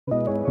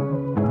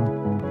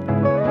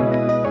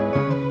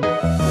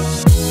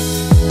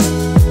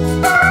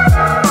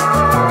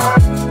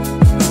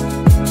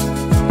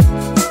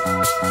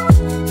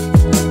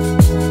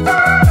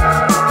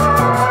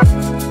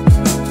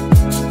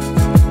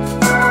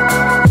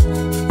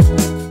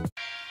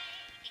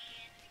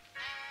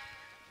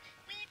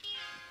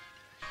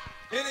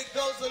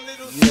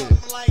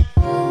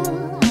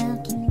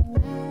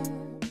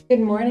Good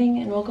morning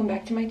and welcome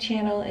back to my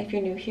channel. If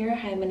you're new here,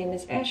 hi, my name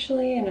is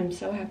Ashley and I'm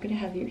so happy to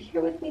have you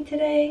here with me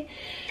today.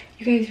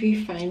 You guys,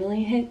 we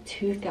finally hit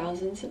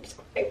 2,000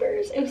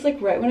 subscribers. It was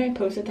like right when I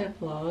posted that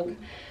vlog.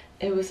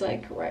 It was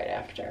like right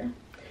after.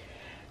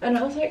 And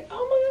I was like,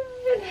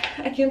 oh my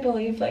god, I can't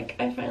believe like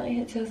I finally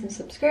hit 2,000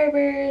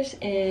 subscribers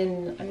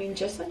in, I mean,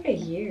 just like a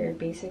year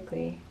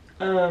basically.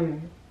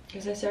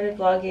 Because I started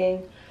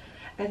vlogging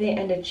at the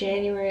end of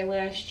January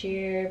last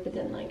year, but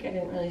then like I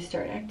didn't really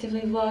start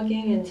actively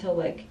vlogging until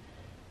like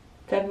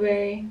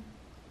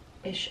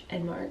February-ish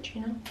and March,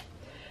 you know.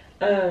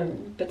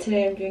 But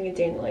today I'm doing a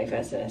day in the life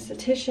as an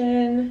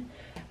esthetician.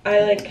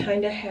 I like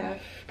kind of half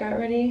got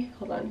ready.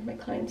 Hold on, my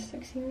client's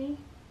texting me.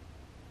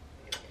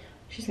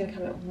 She's gonna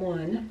come at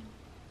 1.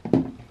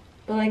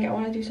 But like I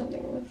want to do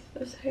something with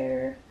this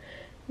hair.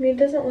 I mean, it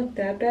doesn't look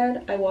that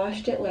bad. I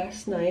washed it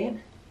last night.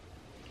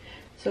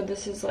 So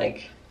this is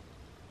like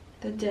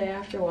the day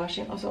after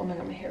washing. Also, oh my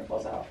god, my hair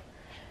falls out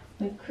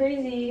like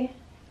crazy.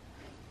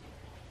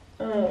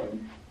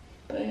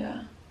 But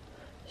yeah,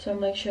 so I'm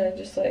like, should I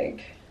just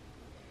like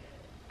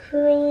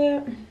curl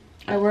it?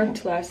 I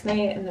worked last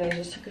night and then I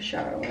just took a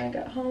shower when I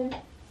got home.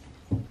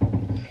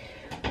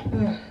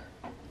 Ugh.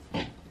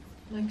 I'm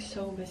like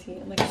so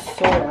busy. I'm like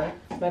sore.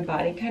 My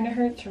body kind of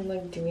hurts from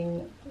like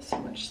doing so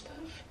much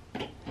stuff.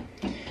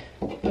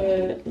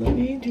 But let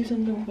me do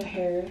something with my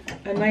hair.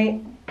 I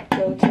might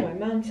go to my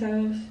mom's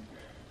house,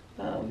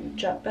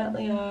 drop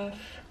Bentley off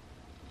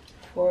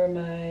for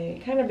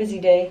my kind of busy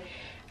day.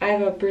 I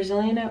have a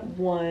Brazilian at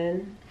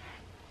 1,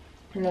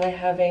 and then I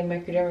have a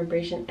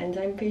microdermabrasion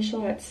enzyme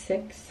facial at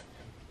 6.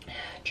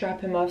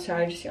 Drop him off.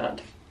 Sorry, I just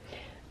yawned.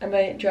 I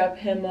might drop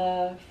him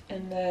off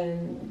and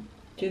then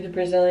do the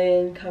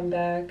Brazilian, come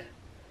back,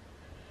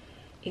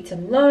 eat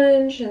some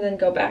lunch, and then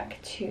go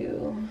back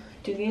to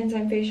do the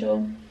enzyme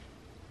facial.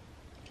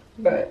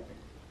 But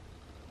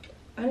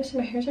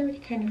honestly, my hair's already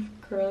kind of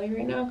curly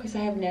right now because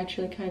I have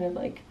naturally kind of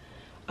like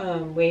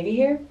wavy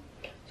hair.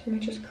 So I might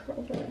just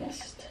curl the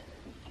rest.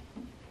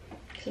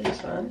 This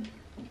is fun.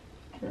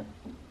 But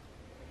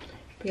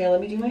yeah, let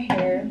me do my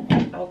hair.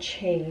 I'll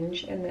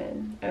change and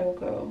then I will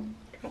go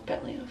drop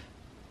Bentley off.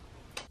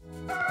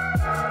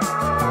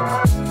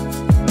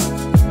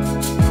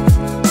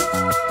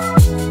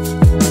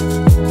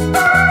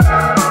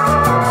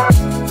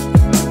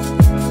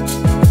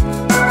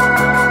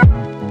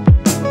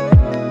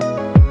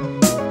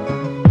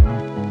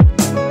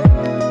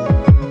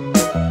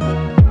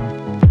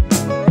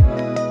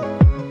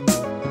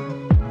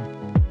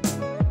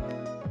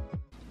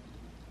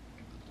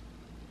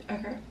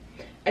 Okay,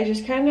 I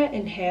just kind of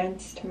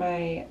enhanced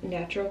my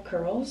natural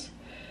curls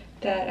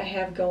that I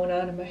have going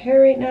on in my hair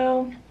right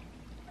now.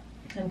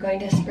 I'm going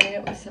to spray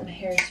it with some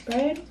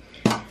hairspray,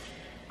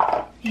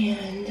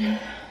 and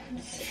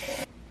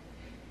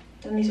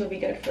then these will be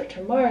good for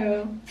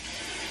tomorrow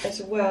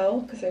as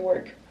well because I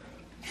work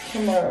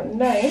tomorrow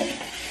night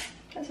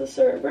as a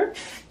server.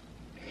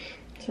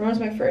 Tomorrow's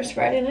my first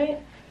Friday night,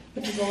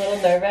 which is a little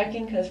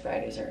nerve-wracking because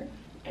Fridays are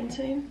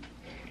insane.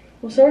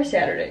 Well, so are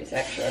Saturdays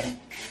actually.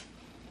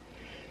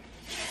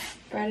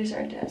 Fridays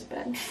aren't as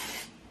bad.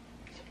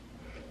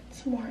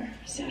 It's more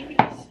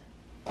Saturdays.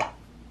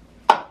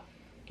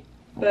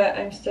 But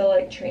I'm still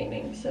like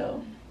training,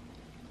 so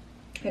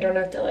I don't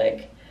have to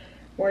like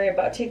worry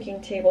about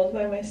taking tables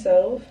by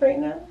myself right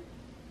now,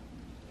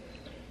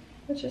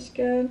 which is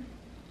good.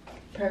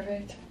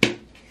 Perfect.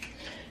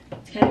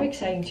 It's kind of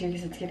exciting too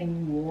because it's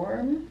getting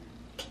warm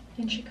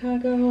in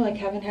Chicago. Like,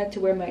 haven't had to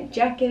wear my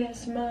jacket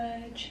as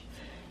much,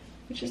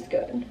 which is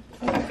good.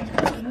 I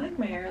like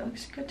my hair. It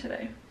looks good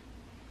today.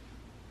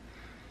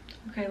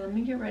 Okay, let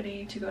me get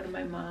ready to go to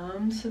my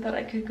mom's so that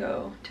I could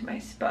go to my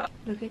spa.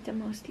 Look at the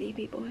most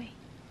sleepy boy.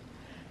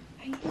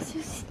 Are you so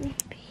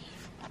sleepy?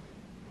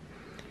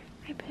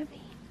 Hi,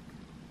 baby.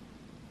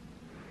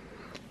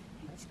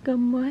 It's good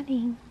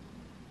morning.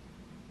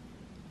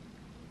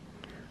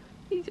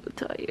 He's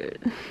so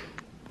tired.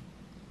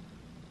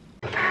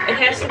 It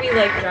has to be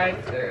like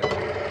drive-through.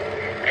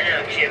 I know,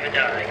 because you have a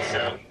dog,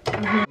 so.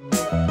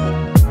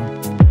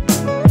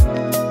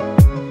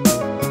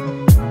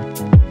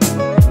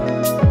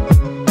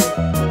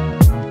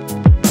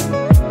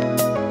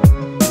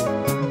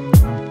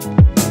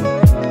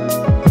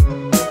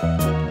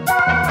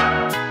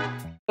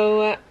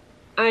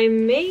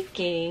 I'm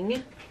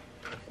making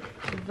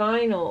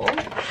vinyl.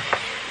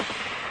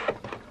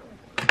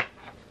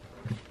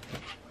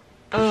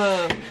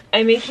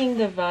 I'm making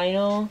the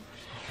vinyl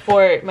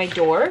for my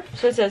door.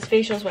 So it says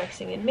facials,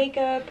 waxing, and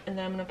makeup, and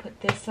then I'm gonna put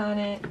this on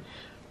it.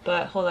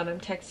 But hold on, I'm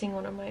texting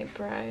one of my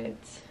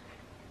brides.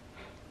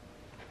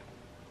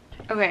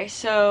 Okay,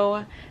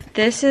 so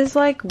this is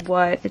like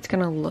what it's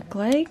gonna look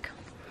like,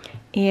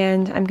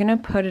 and I'm gonna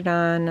put it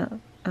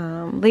on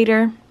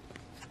later.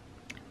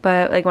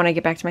 But like when I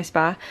get back to my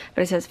spa.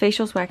 But it says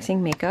facials,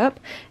 waxing, makeup,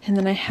 and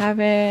then I have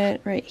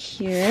it right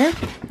here.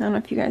 I don't know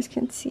if you guys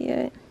can see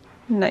it.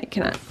 No, you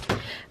cannot.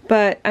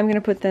 But I'm gonna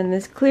put then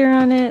this clear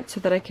on it so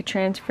that I could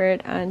transfer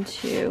it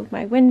onto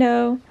my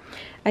window.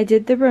 I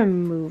did the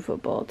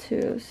removable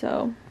too,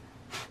 so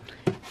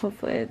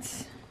hopefully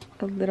it's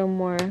a little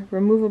more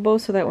removable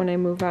so that when I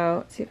move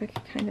out, see if I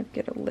can kind of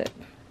get a lip.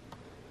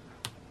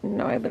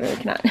 No, I literally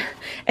cannot.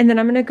 And then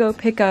I'm gonna go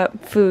pick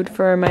up food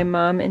for my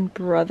mom and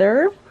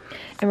brother,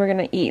 and we're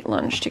gonna eat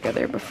lunch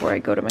together before I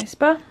go to my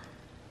spa.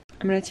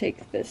 I'm gonna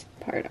take this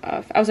part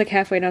off. I was like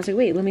halfway and I was like,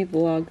 wait, let me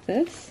vlog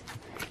this.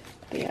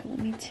 But yeah, let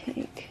me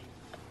take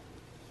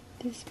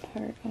this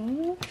part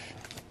off.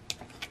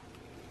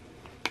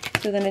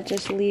 So then it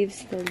just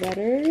leaves the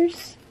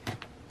letters.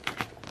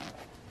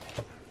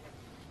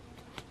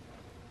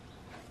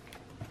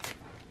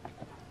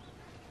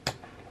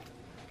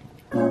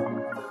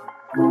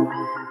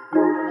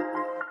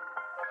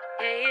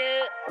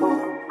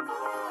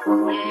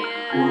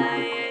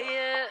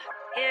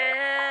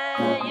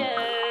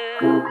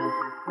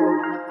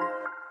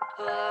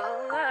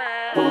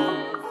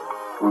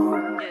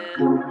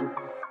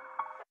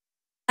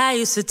 I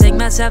used to take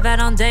myself out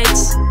on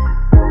dates,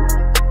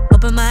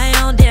 open my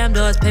own damn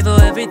doors, pay for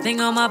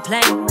everything on my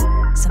plate.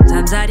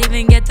 Sometimes I'd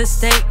even get the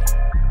steak,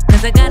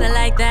 cause I got it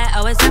like that.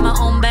 Always had my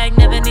own bag,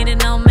 never needed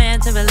no man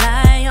to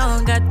rely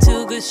on. Got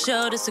 2 good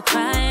shoulders to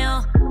cry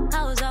on.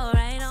 I was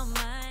alright on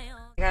my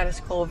own. I got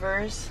us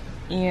Culver's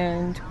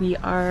and we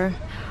are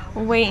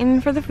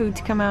waiting for the food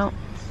to come out.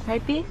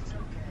 Right, B?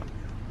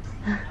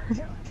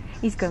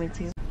 He's coming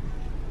too.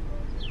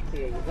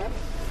 Here you go.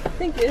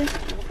 Thank you. No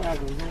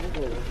problem. Have a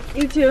good one.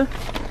 You too.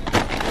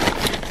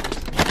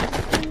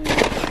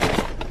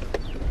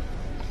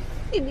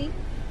 Baby,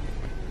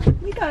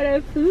 we got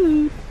our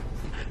food.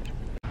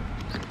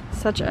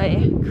 Such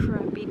a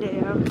crappy day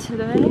out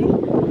today.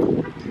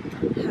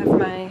 Have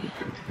my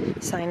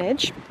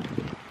signage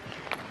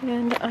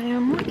and I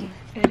am working.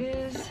 It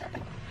is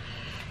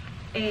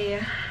a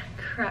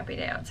crappy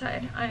day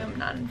outside. I am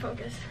not in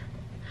focus.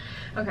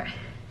 Okay.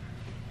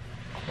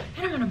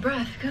 And I'm out of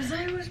breath because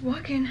I was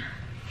walking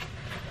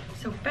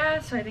so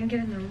fast so I didn't get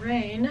in the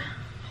rain.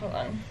 Hold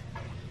on.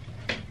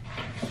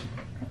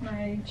 Put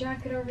my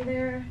jacket over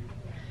there.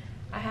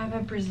 I have a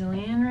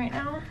Brazilian right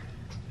now,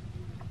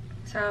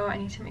 so I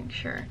need to make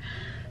sure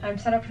I'm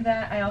set up for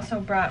that. I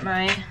also brought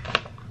my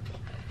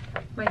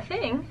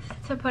things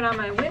to put on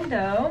my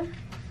window.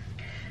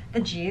 The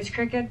G is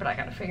crooked, but I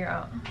gotta figure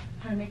out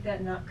how to make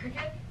that not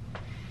crooked.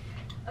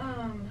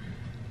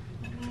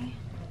 Let me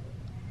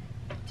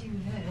do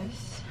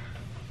this.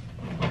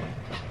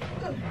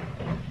 Ooh.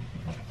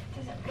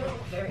 Doesn't go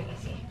very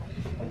easy.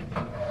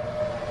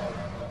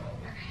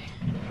 Okay.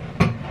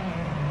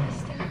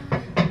 This down.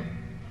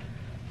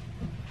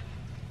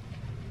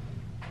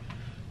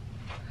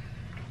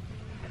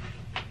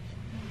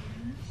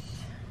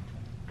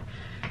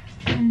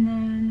 And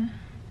then,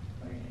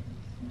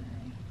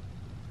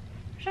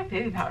 where's my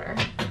baby powder?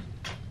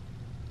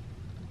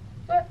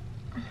 What?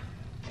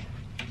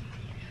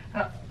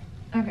 Oh,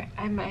 okay,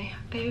 I have my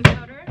baby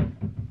powder. Put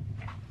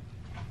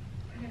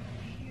it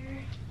over here.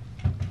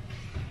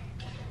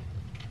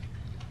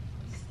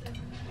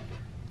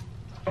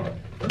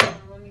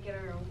 Let me get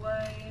her a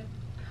wipe.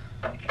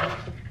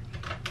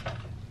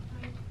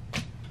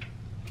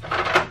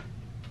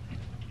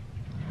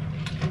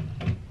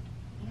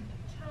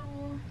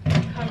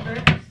 Cover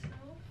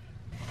yourself.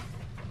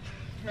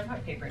 And I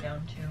put paper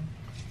down too.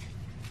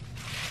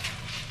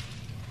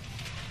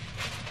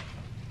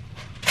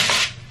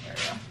 There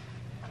we go.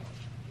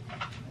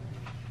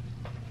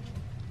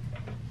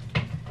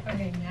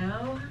 Okay,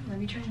 now let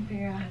me try and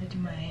figure out how to do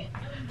my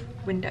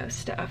window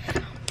stuff.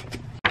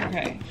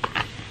 Okay.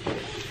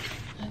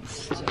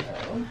 Let's do.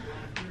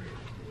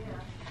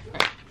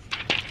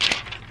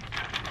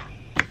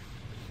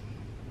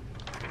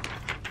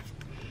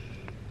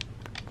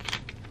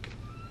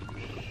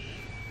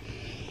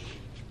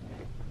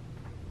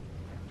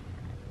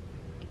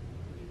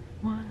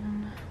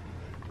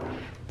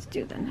 Let's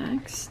do the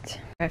next.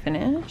 I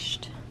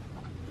finished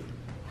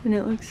and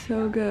it looks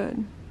so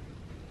good.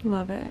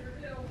 Love it.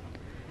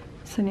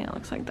 So yeah, it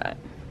looks like that.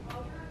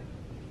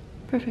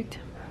 Perfect.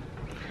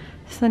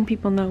 So then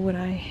people know what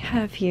I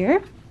have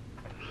here.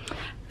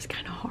 It's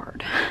kind of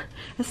hard.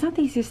 It's not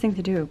the easiest thing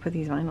to do, put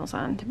these vinyls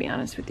on, to be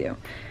honest with you.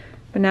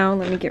 But now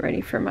let me get ready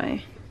for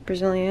my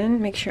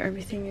Brazilian. Make sure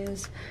everything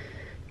is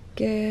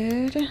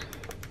good.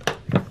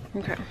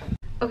 Okay.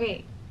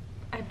 Okay,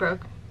 I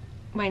broke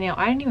my nail.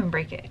 I didn't even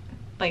break it.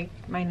 Like,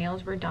 my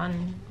nails were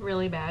done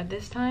really bad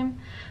this time,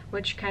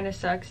 which kind of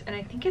sucks. And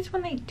I think it's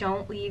when they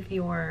don't leave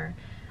your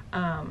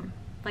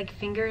like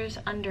fingers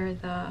under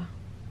the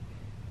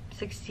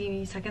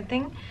 60-second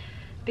thing,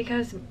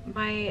 because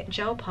my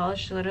gel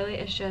polish literally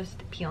is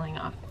just peeling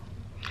off.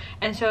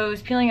 And so it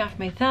was peeling off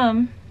my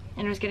thumb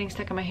and it was getting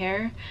stuck in my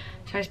hair,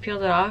 so I just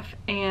peeled it off.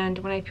 And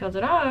when I peeled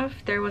it off,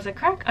 there was a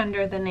crack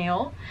under the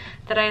nail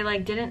that I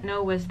like didn't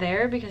know was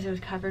there because it was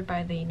covered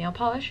by the nail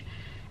polish.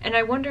 And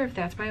I wonder if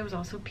that's why it was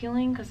also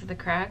peeling, because of the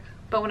crack.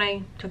 But when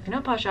I took the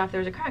nail polish off, there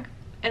was a crack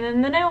and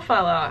then the nail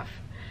fell off.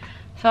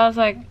 So I was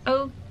like,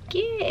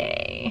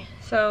 okay.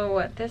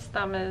 So this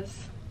thumb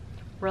is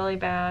really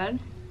bad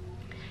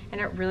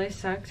and it really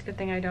sucks. Good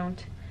thing I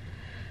don't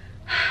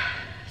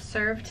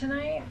serve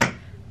tonight.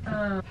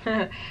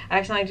 I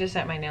accidentally just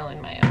sent my nail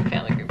in my own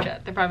family group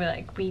chat. They're probably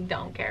like, we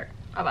don't care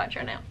about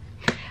your nail.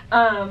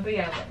 But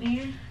yeah, let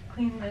me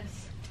clean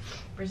this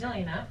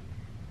Brazilian up,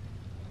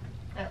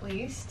 at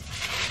least.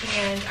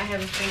 And I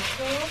have a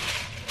facial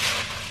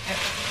at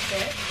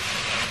 6.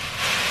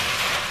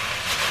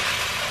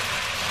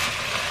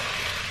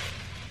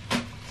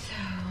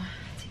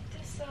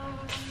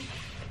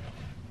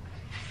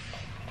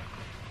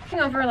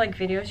 Over like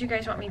videos you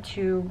guys want me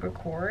to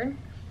record,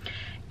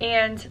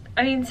 and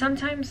I mean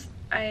sometimes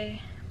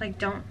I like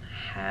don't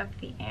have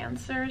the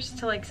answers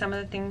to like some of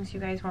the things you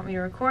guys want me to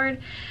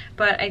record,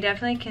 but I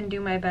definitely can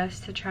do my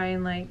best to try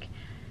and like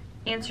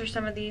answer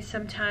some of these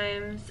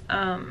sometimes.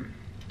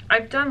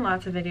 I've done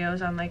lots of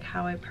videos on like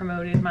how I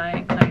promoted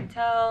my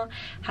clientele,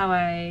 how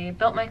I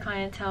built my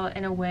clientele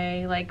in a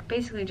way like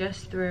basically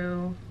just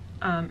through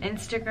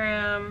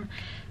Instagram,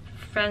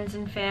 friends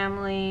and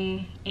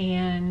family,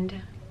 and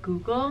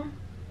Google.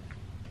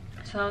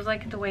 So that was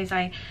like the ways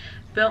I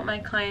built my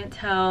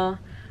clientele,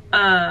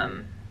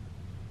 and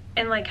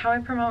like how I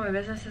promote my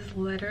business is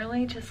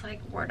literally just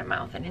like word of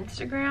mouth and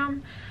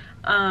Instagram,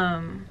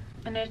 and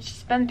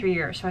it's been 3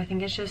 years, so I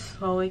think it's just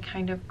slowly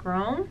kind of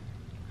grown.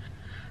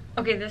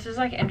 Okay, this is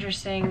like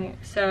interesting.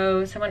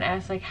 So someone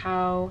asked like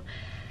how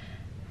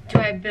do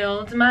I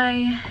build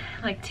my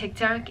like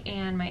TikTok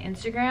and my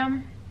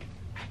Instagram?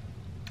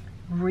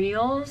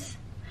 Reels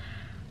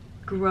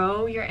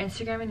grow your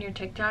Instagram and your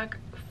TikTok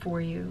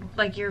for you.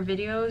 Like your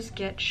videos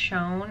get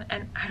shown,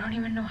 and I don't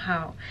even know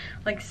how.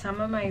 Like some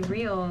of my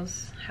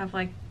reels have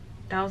like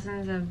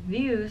thousands of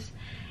views,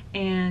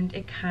 and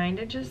it kind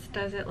of just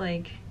does it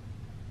like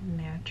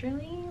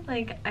naturally.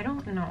 Like I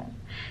don't know,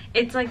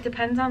 it's like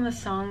depends on the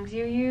songs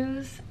you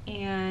use,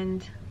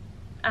 and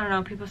I don't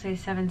know, people say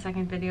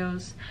 7-second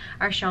videos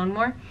are shown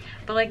more,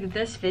 but like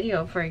this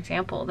video for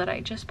example that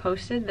I just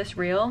posted, this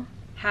reel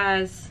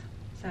has,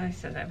 so it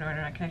says I have no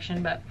internet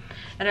connection, but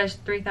it has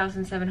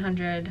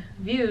 3,700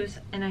 views,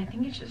 and I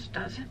think it just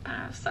does it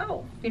by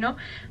itself, you know?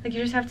 Like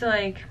you just have to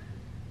like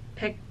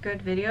pick good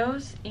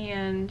videos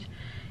and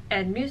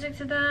add music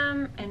to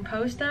them and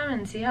post them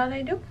and see how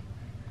they do.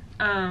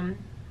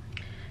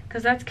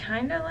 Because that's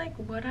kind of like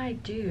what I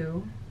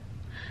do.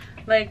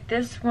 Like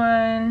this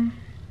one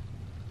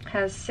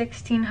has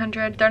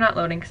 1,600, they're not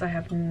loading because I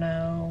have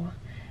no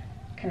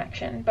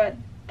connection, but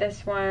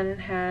this one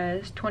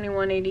has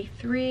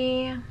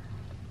 2,183.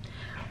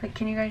 Like,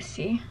 can you guys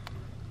see?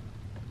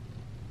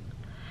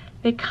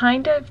 They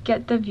kind of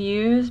get the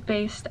views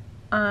based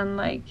on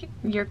like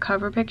your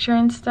cover picture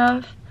and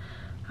stuff.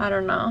 I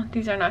don't know.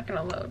 These are not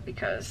gonna load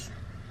because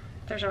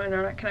there's no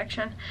internet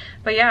connection.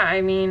 But yeah, I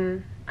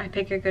mean, I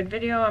pick a good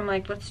video. I'm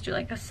like, let's do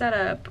like a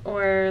setup,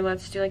 or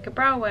let's do like a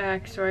brow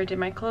wax, or I did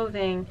my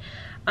clothing.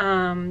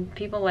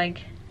 People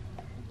like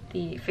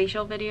the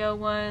facial video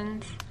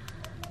ones.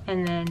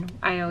 And then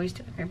I always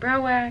do my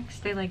brow wax.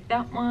 They like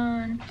that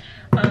one.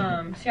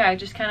 So yeah, I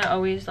just kind of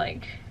always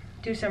like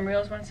do some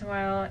reels once in a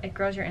while. It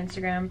grows your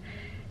Instagram,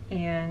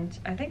 and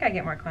I think I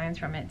get more clients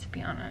from it, to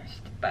be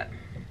honest. But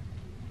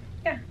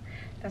yeah,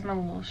 that's my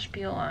little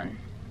spiel on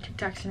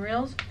TikToks and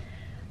reels.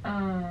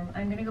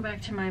 I'm gonna go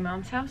back to my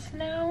mom's house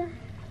now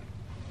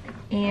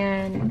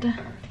and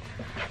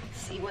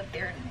see what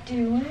they're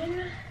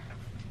doing.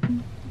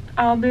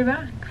 I'll be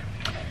back.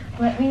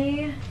 Let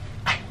me.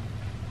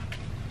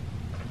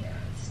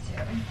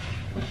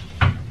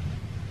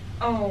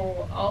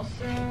 Oh,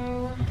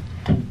 also,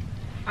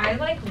 I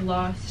like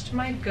lost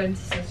my good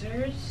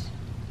scissors.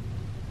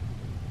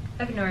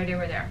 I have no idea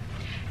where they are.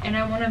 And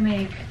I want to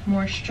make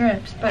more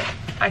strips, but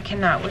I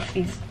cannot with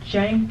these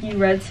janky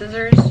red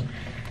scissors.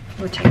 It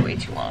would take way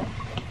too long.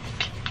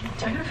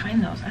 So I gotta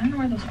find those. I don't know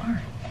where those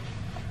are.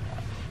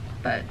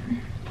 But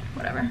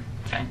whatever,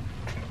 it's fine.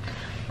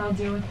 I'll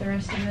deal with the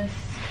rest of this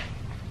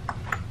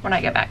when I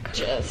get back.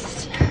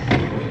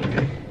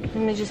 Let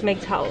me just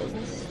make towels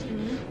and stuff.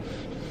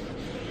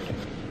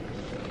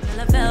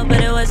 I felt, but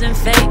it wasn't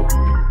fake,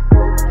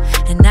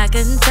 and I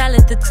couldn't tell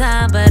at the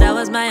time, but I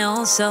was my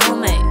own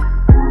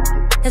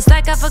soulmate. It's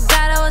like I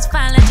forgot I was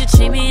fine, let you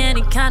treat me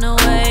any kind of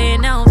way.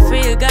 Now I'm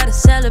free, you gotta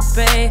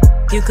celebrate.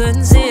 You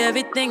couldn't see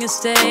everything and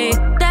stay.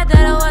 That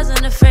I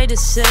wasn't afraid to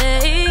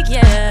say,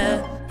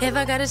 yeah. If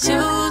I gotta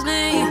choose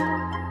me,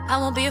 I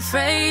won't be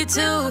afraid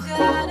to.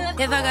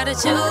 If I gotta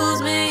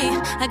choose me,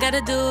 I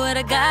gotta do what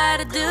I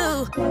gotta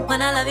do.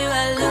 When I love you,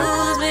 I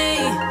lose me.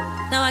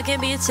 Now I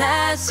can't be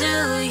attached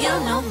to you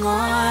no more.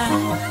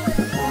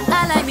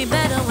 I like me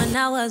better when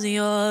I wasn't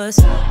yours.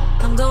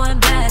 I'm going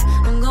back,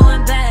 I'm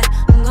going back,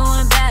 I'm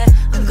going back,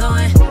 I'm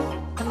going back,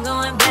 I'm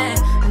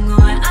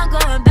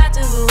going back to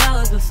who I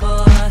was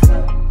before.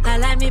 I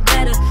like me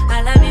better,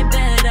 I like me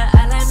better,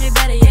 I like me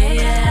better, yeah,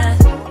 yeah.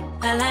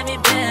 I like me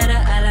better,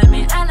 I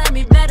like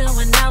me better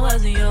when I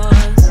wasn't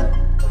yours.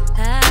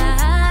 I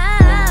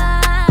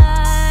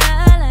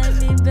like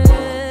me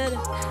better,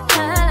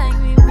 I like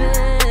me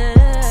better,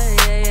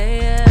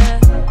 yeah,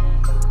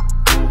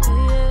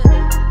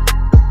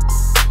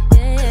 yeah,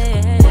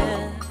 yeah,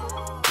 yeah.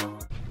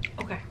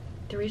 Okay,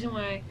 the reason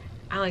why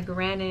I like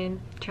ran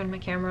in, turned my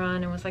camera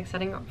on, and was like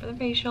setting up for the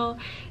facial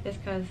is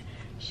because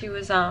she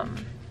was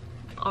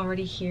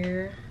already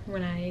here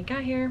when I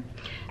got here,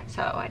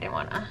 so I didn't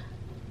want to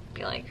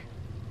be like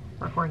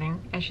recording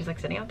as she's like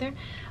sitting out there.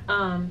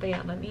 But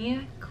yeah, let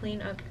me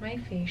clean up my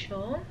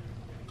facial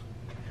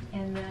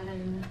and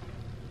then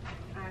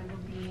I will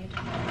be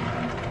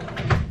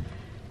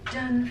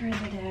done for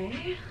the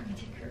day. Let me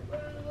take her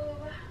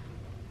robe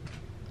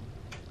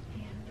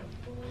and the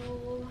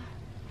bowl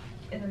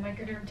and the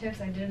microderm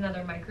tips. I did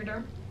another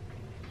microderm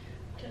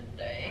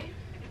today.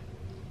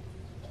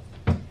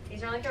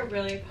 These are like a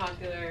really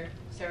popular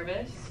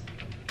service.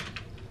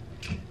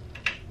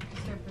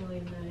 They're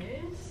really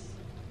nice.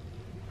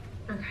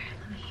 Okay,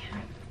 let me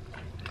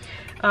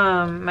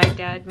my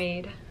dad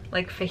made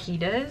like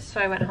fajitas, so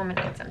I went home and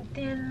ate some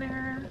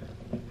dinner.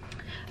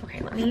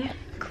 Okay, let me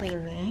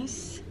clean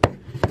this.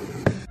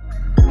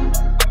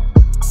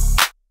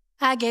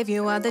 I gave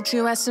you all that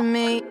you asked of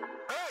me.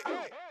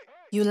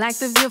 You like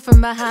the view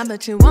from behind,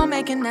 but you won't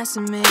make an ass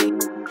of me.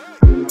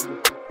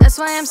 That's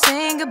why I'm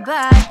saying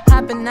goodbye.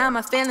 Hopping out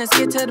my feelings,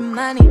 get to the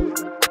money.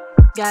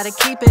 Gotta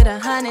keep it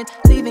 100.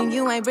 Leaving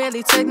you ain't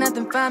really took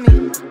nothing from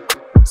me.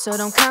 So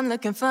don't come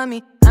looking for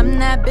me. I'm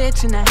that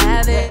bitch and I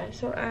have it.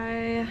 So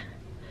I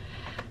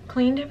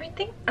cleaned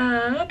everything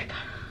up.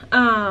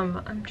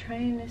 I'm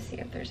trying to see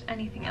if there's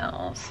anything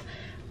else.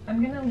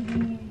 I'm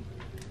gonna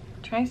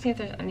try to see if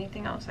there's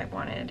anything else I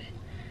wanted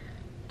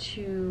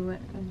to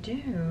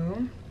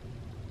do.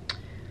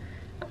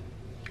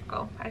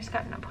 Oh, I just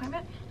got an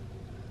appointment.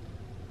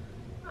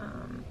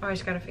 Oh, I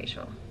just got a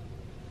facial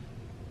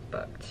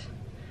booked.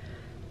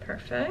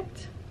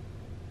 Perfect.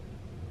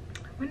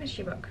 When did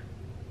she book?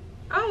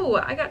 Oh,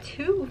 I got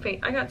two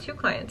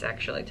clients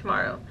actually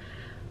tomorrow.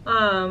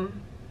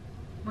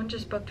 One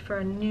just booked for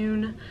a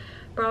noon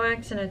brow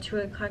wax and a 2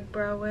 o'clock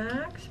brow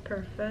wax.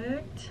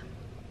 Perfect.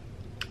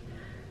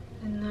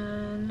 And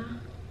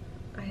then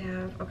I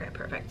have, okay,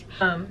 perfect.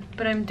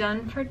 But I'm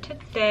done for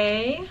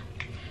today.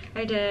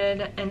 I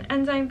did an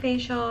enzyme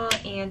facial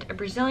and a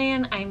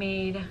Brazilian. I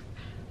made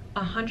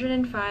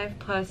 105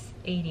 plus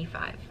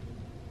 85.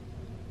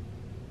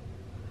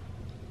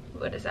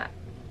 What is that?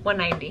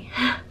 190.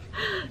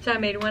 So I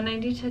made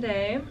 190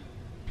 today.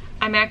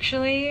 I'm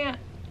actually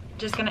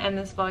just gonna end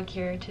this vlog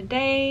here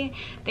today.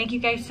 Thank you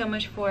guys so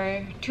much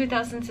for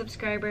 2,000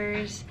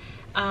 subscribers.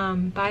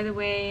 By the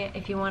way,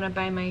 if you want to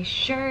buy my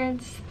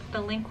shirts,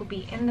 the link will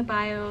be in the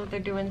bio. They're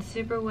doing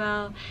super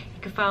well.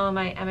 You can follow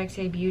my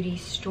MXA Beauty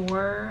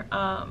store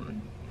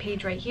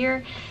page right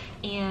here.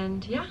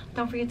 And yeah,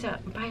 don't forget to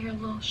buy your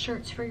little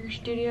shirts for your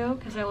studio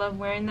because I love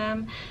wearing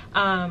them.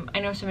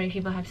 I know so many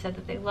people have said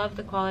that they love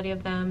the quality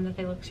of them, that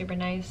they look super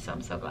nice, so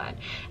I'm so glad.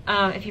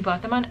 If you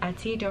bought them on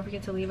Etsy, don't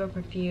forget to leave a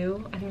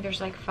review. I think there's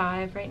like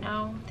 5 right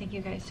now. Thank you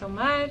guys so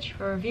much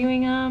for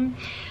reviewing them.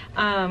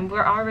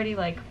 We're already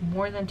like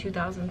more than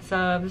 2,000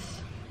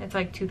 subs. It's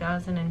like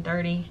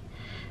 2,030.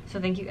 So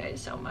thank you guys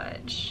so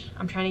much.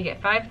 I'm trying to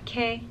get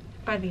 5K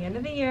by the end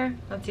of the year.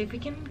 Let's see if we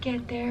can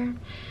get there.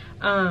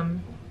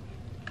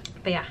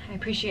 But yeah, I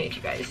appreciate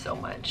you guys so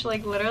much.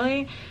 Like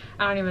literally,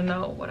 I don't even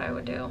know what I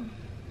would do.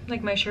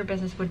 Like my shirt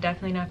business would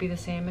definitely not be the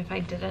same if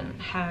I didn't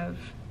have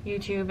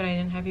YouTube and I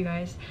didn't have you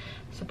guys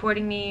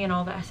supporting me and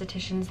all the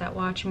estheticians that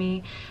watch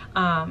me.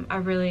 I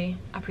really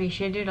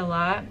appreciate it a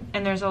lot.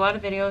 And there's a lot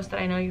of videos that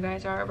I know you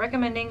guys are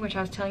recommending, which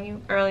I was telling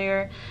you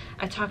earlier.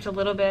 I talked a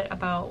little bit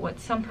about what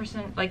some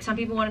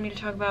people wanted me to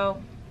talk about.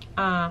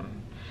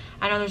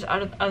 I know there's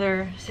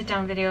other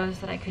sit-down videos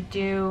that I could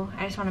do.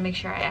 I just want to make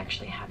sure I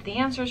actually have the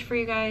answers for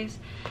you guys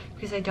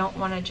because I don't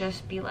want to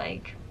just be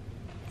like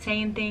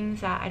saying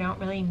things that I don't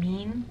really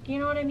mean. You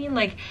know what I mean?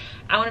 Like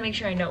I want to make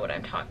sure I know what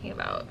I'm talking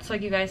about. So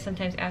like you guys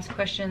sometimes ask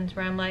questions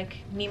where I'm like,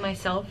 me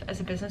myself as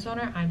a business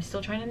owner, I'm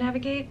still trying to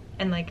navigate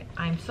and like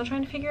I'm still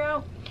trying to figure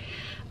out.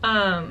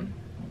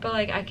 But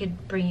like I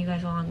could bring you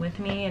guys along with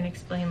me and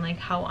explain like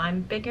how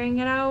I'm figuring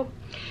it out.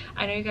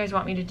 I know you guys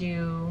want me to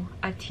do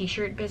a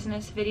t-shirt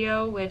business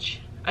video, which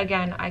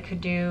again I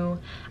could do.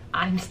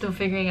 I'm still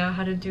figuring out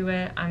how to do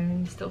it.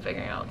 I'm still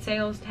figuring out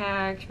sales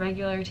tax,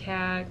 regular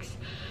tax.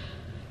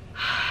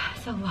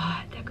 It's a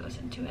lot that goes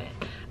into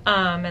it.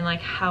 And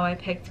like how I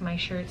picked my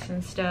shirts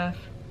and stuff.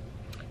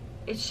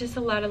 It's just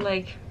a lot of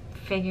like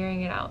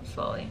figuring it out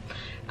slowly.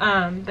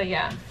 But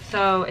yeah,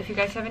 so if you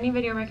guys have any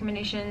video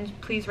recommendations,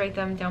 please write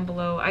them down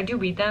below. I do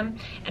read them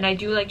and I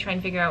do like try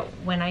and figure out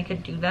when I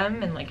could do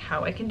them and like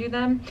how I can do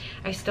them.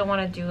 I still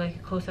want to do like a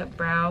close-up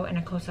brow and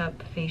a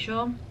close-up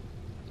facial,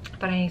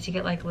 but I need to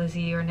get like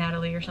Lizzie or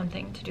Natalie or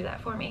something to do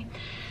that for me.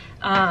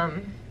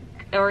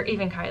 Or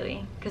even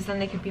Kylie, because then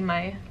they could be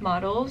my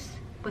models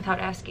without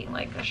asking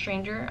like a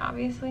stranger,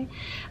 obviously.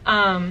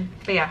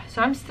 But yeah,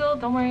 so I'm still,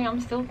 don't worry, I'm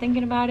still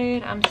thinking about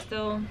it.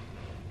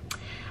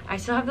 I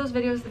still have those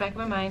videos in the back of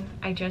my mind.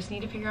 I just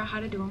need to figure out how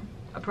to do them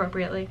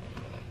appropriately.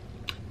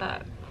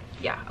 But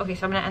yeah, okay,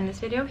 so I'm gonna end this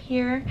video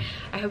here.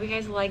 I hope you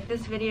guys like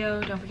this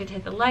video. Don't forget to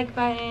hit the like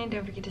button.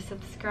 Don't forget to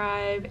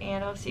subscribe,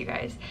 and I'll see you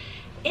guys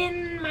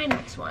in my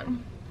next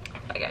one.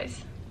 Bye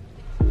guys.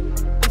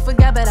 You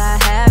forgot, but I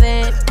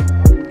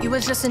haven't. You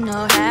was just a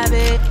no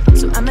habit,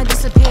 so I'ma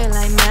disappear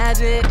like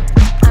magic.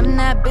 I'm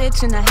that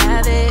bitch and I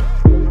have it.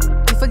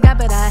 You forgot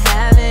but I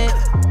have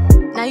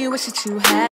it. Now you wish that you had